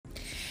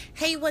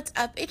Hey, what's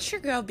up? It's your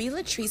girl, B.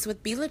 Latrice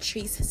with B.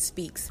 Latrice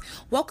Speaks.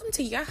 Welcome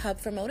to your hub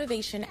for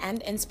motivation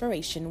and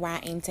inspiration, where I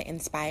aim to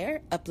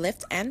inspire,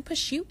 uplift, and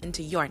push you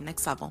into your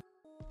next level.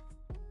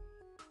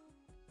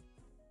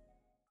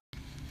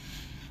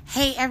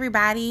 Hey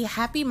everybody,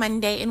 happy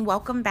Monday and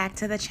welcome back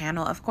to the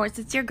channel. Of course,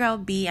 it's your girl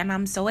B and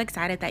I'm so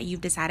excited that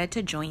you've decided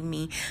to join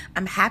me.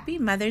 Happy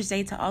Mother's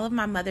Day to all of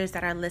my mothers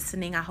that are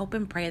listening. I hope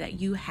and pray that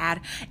you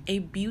had a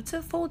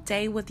beautiful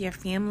day with your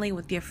family,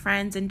 with your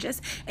friends, and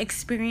just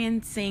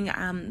experiencing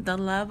the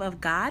love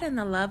of God and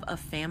the love of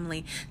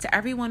family. To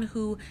everyone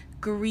who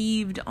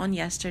grieved on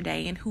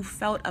yesterday and who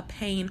felt a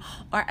pain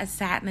or a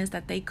sadness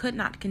that they could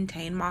not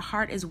contain, my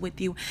heart is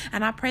with you,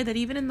 and I pray that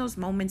even in those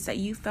moments that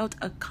you felt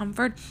a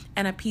comfort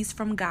and a peace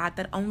from God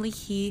that only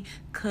He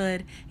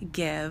could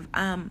give.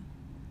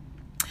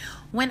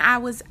 When I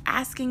was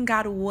asking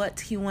God what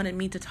He wanted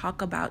me to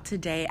talk about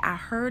today, I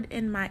heard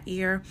in my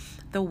ear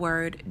the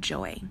word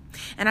joy,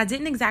 and I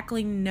didn't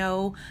exactly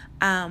know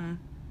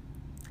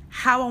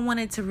how I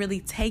wanted to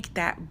really take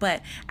that.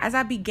 But as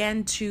I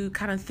began to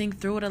kind of think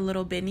through it a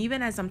little bit, and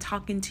even as I'm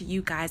talking to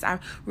you guys, I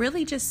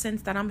really just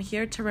sense that I'm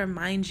here to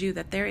remind you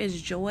that there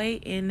is joy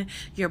in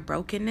your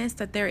brokenness,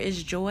 that there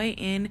is joy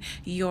in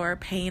your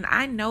pain.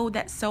 I know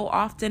that so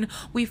often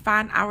we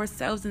find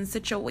ourselves in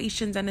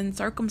situations and in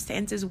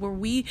circumstances where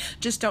we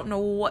just don't know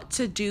what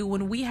to do,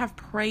 when we have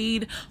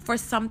prayed for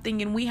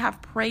something and we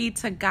have prayed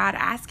to God,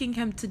 asking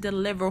Him to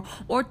deliver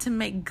or to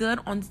make good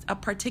on a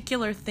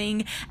particular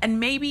thing, and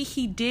maybe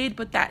He did,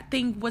 but that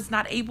thing was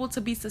not able to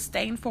be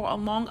sustained for a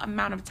long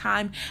amount of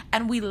time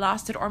and we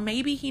lost it. Or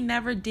maybe He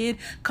never did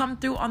come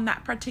through on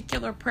that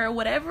particular prayer.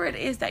 Whatever it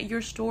is that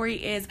your story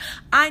is,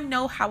 I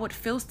know how it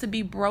feels to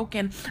be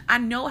broken. I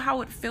know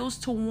how it feels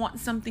to want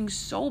something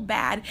so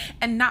bad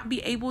and not be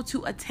able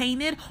to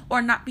attain it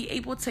or not be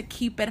able to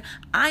keep it.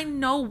 I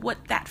know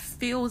what that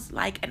feels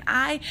like, and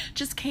I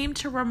just came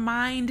to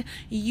remind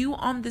you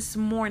on this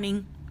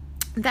morning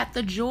that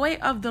the joy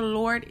of the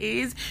Lord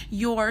is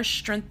your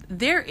strength.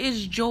 There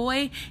is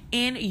joy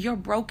in your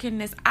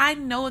brokenness. I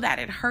know that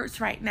it hurts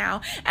right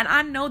now, and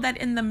I know that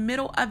in the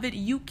middle of it,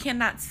 you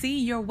cannot see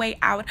your way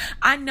out.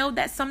 I know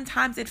that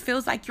sometimes it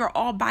feels like you're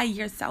all by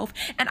yourself,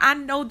 and I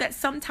know that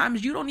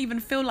sometimes you don't even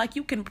feel like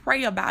you can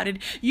pray about it.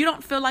 You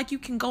don't feel like you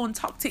can go and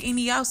talk to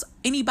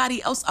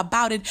anybody else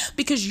about it,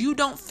 because you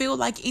don't feel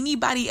like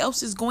anybody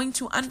else is going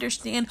to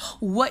understand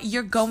what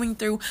you're going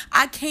through.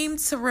 I came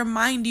to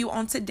remind you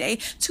on today,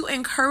 to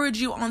encourage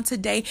you on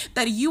today,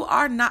 that you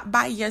are not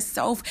by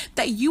yourself,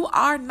 that you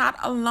are not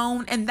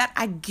alone, and that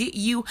I get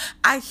you,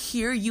 I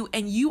hear you,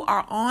 and you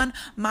are on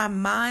my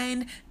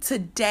mind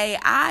today.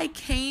 I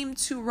came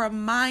to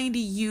remind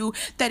you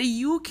that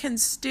you can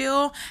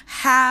still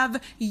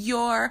have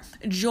your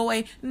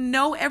joy.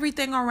 No,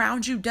 everything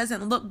around you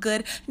doesn't look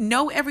good.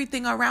 No,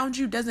 everything around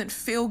you doesn't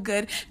feel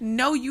good.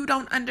 No, you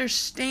don't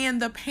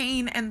understand the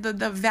pain and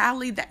the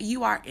valley that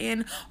you are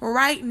in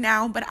right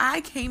now. But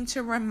I came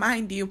to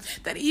remind you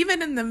that even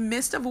in the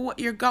midst of what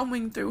you're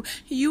going through,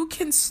 you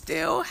can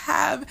still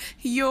have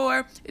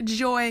your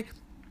joy.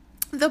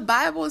 The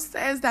Bible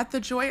says that the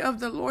joy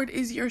of the Lord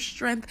is your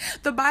strength.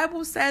 The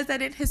Bible says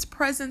that in His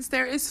presence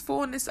there is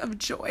fullness of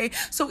joy.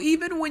 So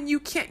even when you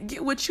can't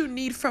get what you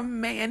need from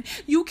man,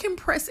 you can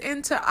press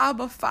into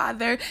Abba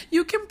Father.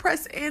 You can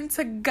press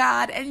into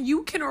God, and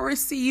you can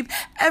receive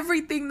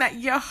everything that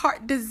your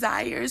heart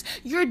desires.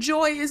 Your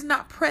joy is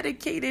not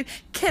predicated,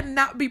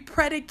 cannot be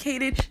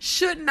predicated,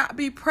 should not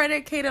be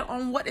predicated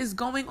on what is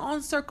going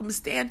on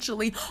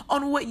circumstantially,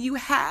 on what you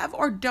have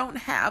or don't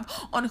have,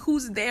 on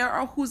who's there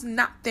or who's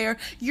not there.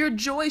 Your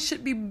joy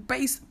should be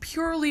based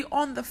purely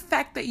on the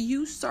fact that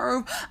you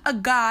serve a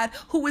God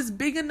who is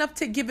big enough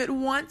to give it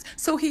once,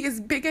 so He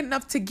is big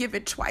enough to give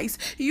it twice.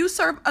 You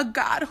serve a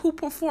God who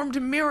performed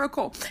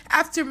miracle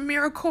after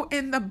miracle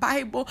in the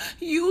Bible.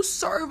 You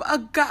serve a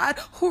God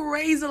who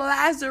raised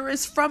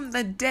Lazarus from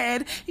the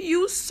dead.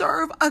 You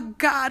serve a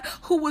God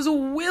who was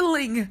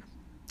willing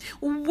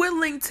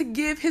to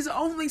give His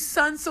only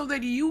Son so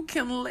that you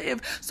can live.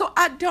 So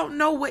I don't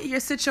know what your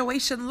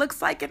situation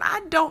looks like, and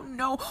I don't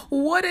know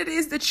what it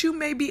is that you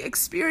may be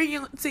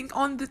experiencing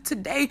on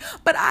today,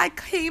 but I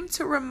came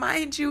to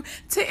remind you,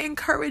 to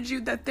encourage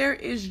you that there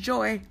is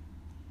joy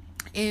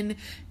in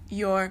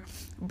your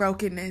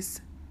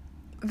brokenness.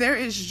 There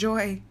is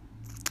joy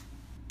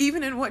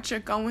even in what you're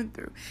going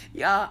through.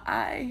 Y'all,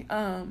 I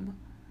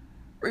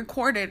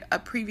recorded a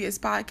previous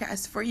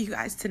podcast for you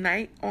guys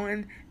tonight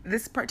on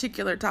this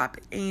particular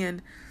topic,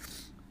 and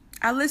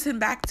I listened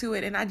back to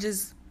it and I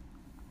just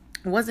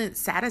wasn't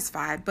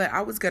satisfied, but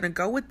I was going to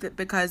go with it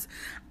because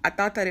I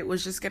thought that it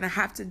was just going to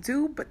have to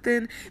do, but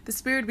then the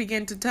Spirit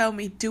began to tell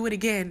me, do it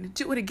again.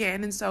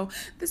 And so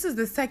this is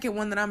the second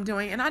one that I'm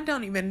doing, and I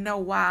don't even know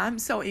why I'm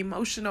so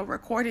emotional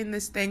recording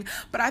this thing,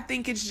 but I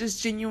think it's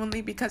just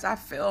genuinely because I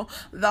feel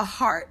the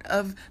heart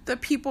of the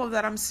people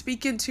that I'm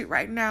speaking to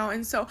right now.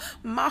 And so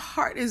my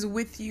heart is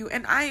with you,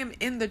 and I am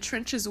in the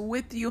trenches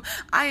with you.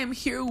 I am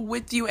here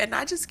with you, and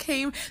I just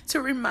came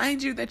to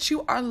remind you that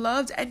you are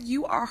loved and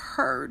you are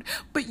heard,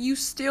 but you you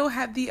still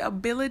have the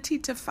ability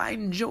to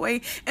find joy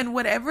in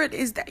whatever it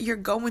is that you're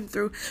going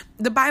through.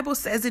 The Bible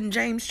says in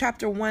James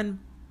chapter 1,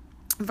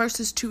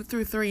 verses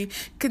 2-3,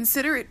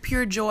 consider it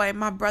pure joy,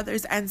 my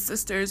brothers and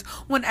sisters,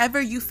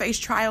 whenever you face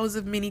trials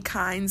of many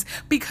kinds,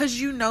 because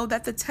you know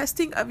that the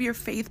testing of your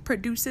faith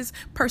produces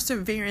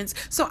perseverance.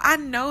 So I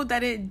know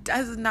that it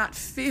does not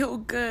feel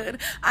good.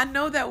 I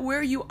know that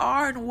where you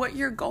are and what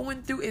you're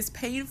going through is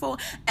painful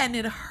and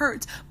it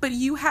hurts, but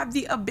you have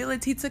the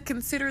ability to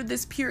consider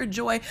this pure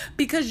joy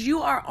because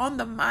you are on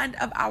the mind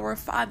of our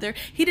Father.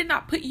 He did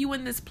not put you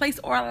in this place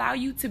or allow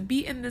you to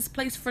be in this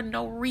place for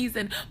no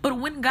reason. But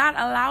when God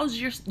allows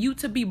you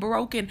to be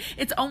broken,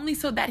 it's only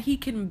so that he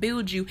can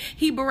build you.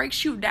 He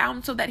breaks you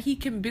down so that he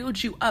can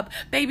build you up.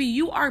 Baby,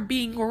 you are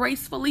being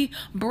gracefully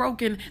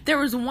broken.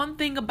 There is one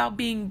thing about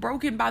being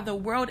broken by the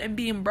world and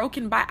being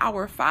broken by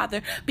our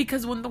Father,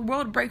 because when the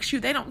world breaks you,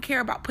 they don't care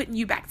about putting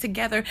you back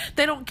together.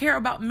 They don't care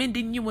about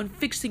mending you and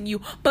fixing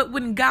you. But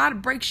when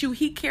God breaks you,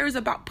 he cares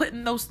about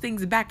putting those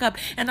things back up.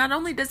 And not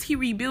only does he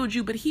rebuild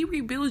you, but he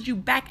rebuilds you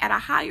back at a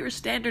higher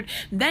standard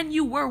than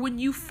you were when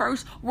you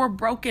first were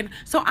broken.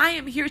 So I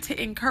am here to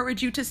encourage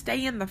you to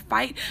stay in the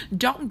fight.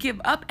 Don't give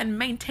up and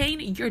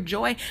maintain your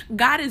joy.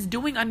 God is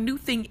doing a new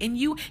thing in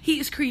you. He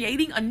is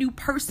creating a new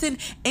person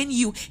in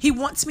you. He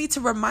wants me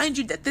to remind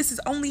you that this is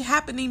only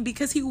happening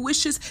because he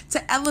wishes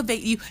to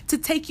elevate you, to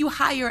take you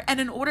higher. And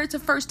in order to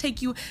first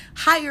take you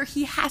higher,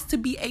 he has to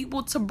be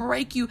able to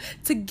break you,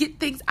 to get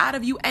things out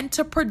of you, and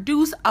to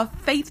produce a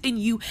faith in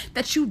you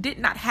that you did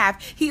not have.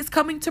 He is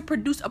coming to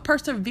produce a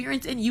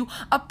perseverance in you,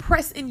 a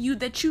press in you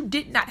that you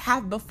did not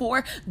have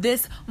before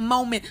this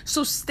moment.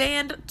 So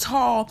stand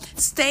tall,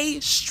 stay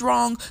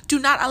strong. Do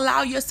not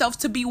allow yourself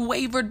to be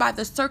wavered by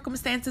the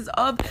circumstances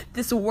of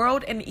this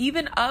world and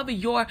even of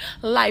your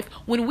life.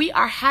 When we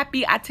are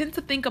happy, I tend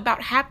to think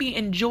about happy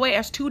and joy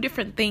as two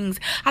different things.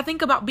 I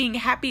think about being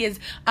happy as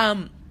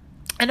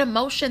an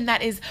emotion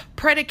that is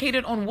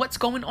predicated on what's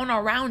going on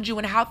around you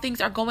and how things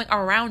are going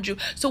around you.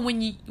 So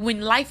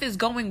when life is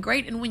going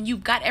great and when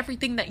you've got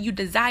everything that you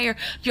desire,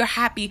 you're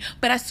happy.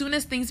 But as soon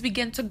as things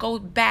begin to go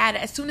bad,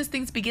 as soon as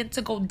things begin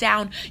to go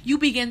down, you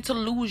begin to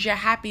lose your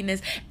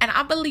happiness. And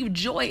I believe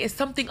joy is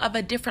something of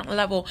a different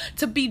level.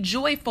 To be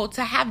joyful,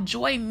 to have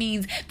joy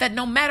means that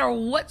no matter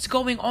what's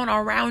going on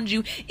around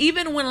you,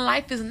 even when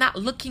life is not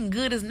looking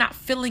good, is not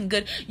feeling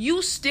good,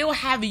 you still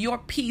have your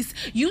peace.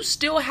 You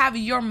still have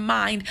your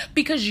mind,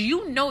 because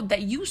you know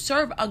that you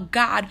serve a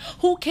God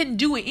who can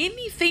do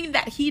anything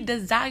that he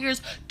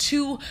desires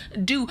to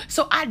do.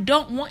 So I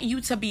don't want you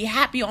to be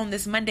happy on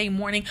this Monday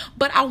morning,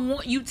 but I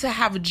want you to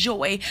have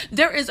joy.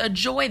 There is a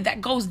joy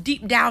that goes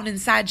deep down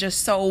inside your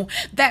soul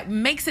that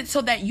makes it so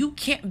that you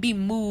can't be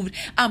moved.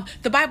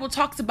 The Bible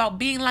talks about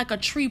being like a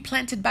tree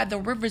planted by the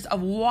rivers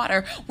of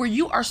water, where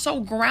you are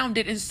so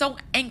grounded and so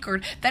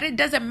anchored that it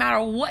doesn't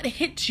matter what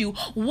hits you,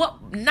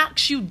 what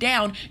knocks you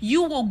down,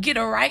 you will get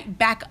right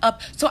back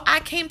up. So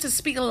I came to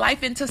speak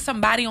life into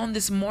somebody on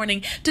this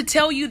morning to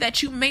tell you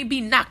that you may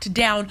be knocked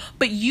down,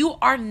 but you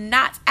are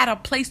not at a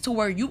place to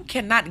where you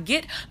cannot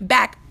get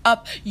back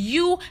up.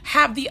 You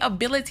have the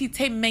ability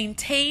to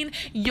maintain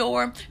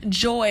your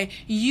joy.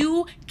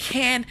 You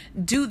can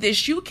do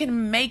this. You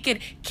can make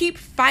it. Keep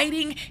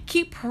fighting.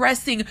 Keep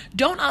pressing.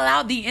 Don't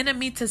allow the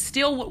enemy to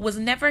steal what was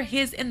never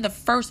his in the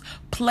first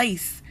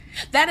place.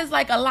 That is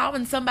like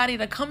allowing somebody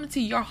to come into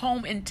your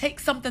home and take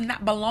something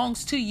that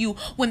belongs to you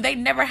when they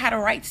never had a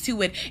right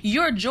to it.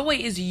 Your joy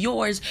is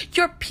yours.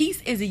 Your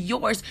peace is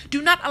yours.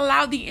 Do not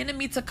allow the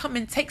enemy to come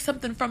and take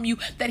something from you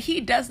that he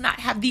does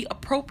not have the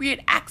appropriate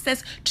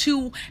access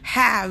to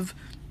have.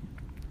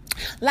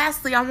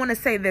 Lastly, I want to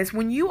say this.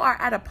 When you are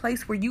at a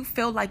place where you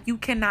feel like you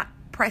cannot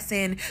press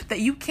in, that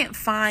you can't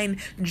find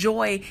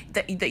joy,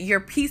 that your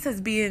peace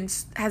has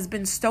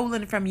been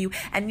stolen from you,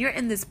 and you're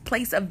in this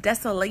place of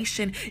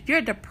desolation,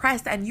 you're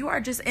depressed, and you're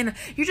just in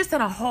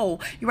a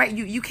hole, right?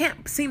 You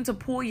can't seem to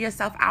pull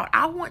yourself out.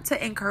 I want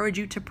to encourage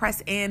you to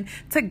press in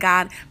to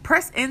God,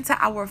 press into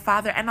our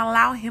Father, and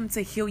allow him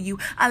to heal you,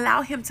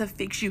 allow him to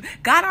fix you.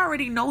 God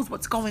already knows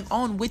what's going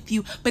on with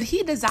you, but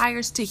he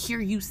desires to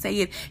hear you say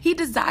it. He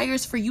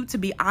desires for you to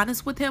be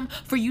honest with him,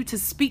 for you to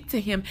speak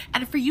to him,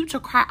 and for you to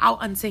cry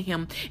out unto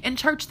him. In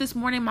church this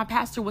morning, my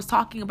pastor was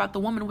talking about the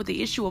woman with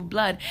the issue of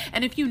blood.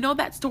 And if you know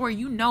that story,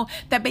 you know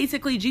that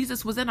basically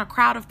Jesus was in a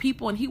crowd of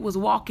people and he was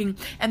walking,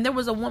 and there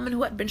was a woman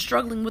who had been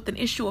struggling with an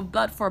issue of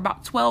blood for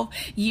about 12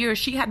 years.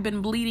 She had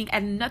been bleeding,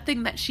 and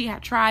nothing that she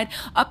had tried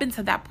up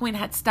until that point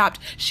had stopped.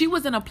 She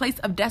was in a place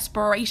of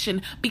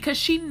desperation because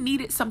she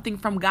needed something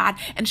from God,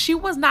 and she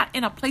was not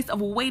in a place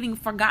of waiting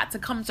for God to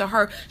come to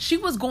her. She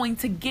was going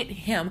to get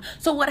him.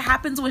 So what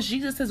happens was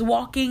Jesus is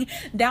walking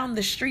down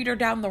the street or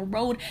down the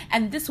road,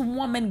 and this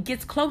woman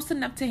gets close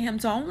enough to him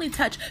to only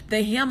touch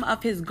the hem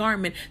of his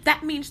garment,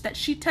 that means that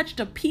she touched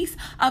a piece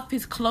of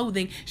his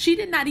clothing. She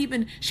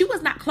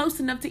was not close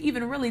enough to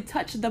even really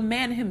touch the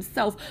man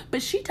himself,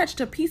 but she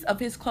touched a piece of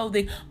his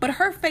clothing. But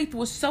her faith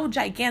was so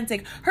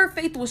gigantic, her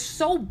faith was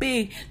so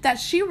big, that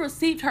she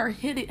received her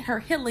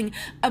healing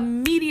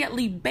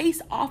immediately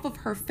based off of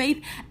her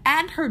faith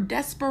and her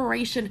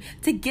desperation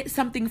to get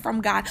something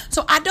from God.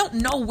 So I don't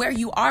know where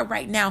you are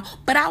right now,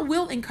 but I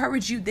will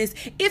encourage you this.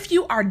 If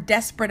you are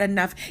desperate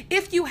enough,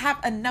 if you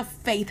have enough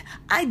faith,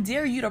 I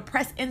dare you to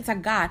press into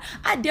God.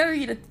 I dare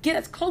you to get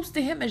as close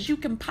to him as you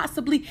can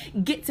possibly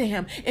get to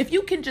him. If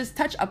you can just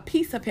touch a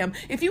piece of him,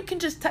 if you can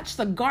just touch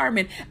the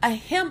garment, a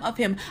hem of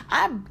him,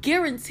 I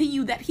guarantee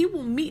you that he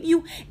will meet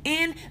you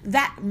in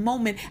that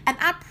moment. And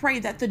I pray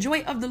that the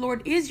joy of the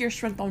Lord is your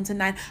strength on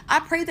tonight. I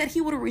pray that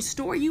he would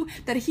restore you,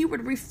 that he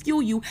would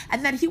refuel you,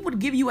 and that he would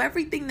give you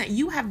everything that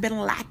you have been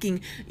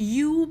lacking.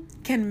 You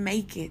can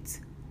make it.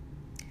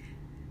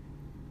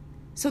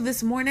 So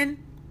this morning,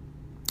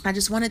 I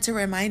just wanted to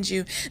remind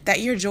you that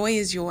your joy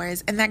is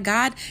yours and that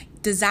God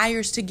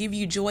desires to give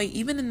you joy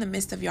even in the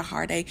midst of your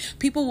heartache.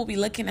 People will be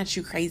looking at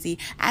you crazy,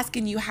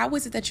 asking you, how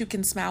is it that you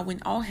can smile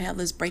when all hell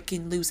is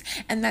breaking loose?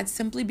 And that's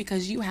simply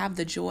because you have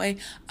the joy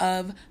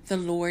of the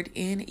Lord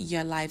in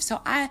your life.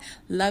 So I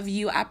love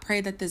you. I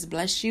pray that this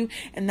blessed you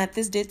and that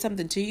this did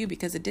something to you,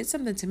 because it did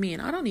something to me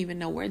and I don't even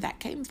know where that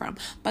came from.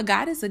 But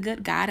God is a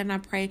good God, and I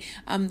pray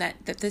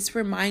that this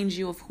reminds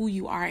you of who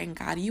you are in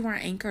God. You are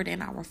anchored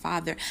in our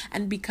Father,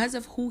 and because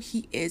of who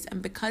he is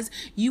and because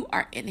you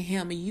are in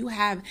him, you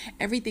have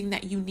everything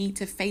that you need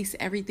to face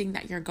everything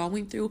that you're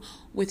going through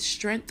with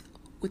strength,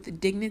 with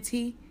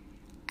dignity,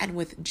 and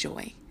with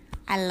joy.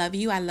 I love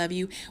you. I love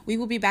you. We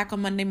will be back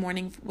on Monday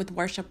morning with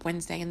Worship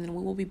Wednesday, and then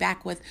we will be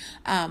back with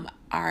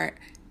our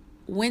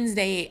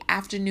Wednesday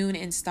afternoon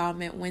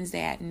installment,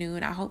 Wednesday at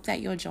noon. I hope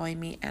that you'll join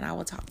me, and I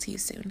will talk to you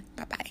soon.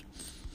 Bye-bye.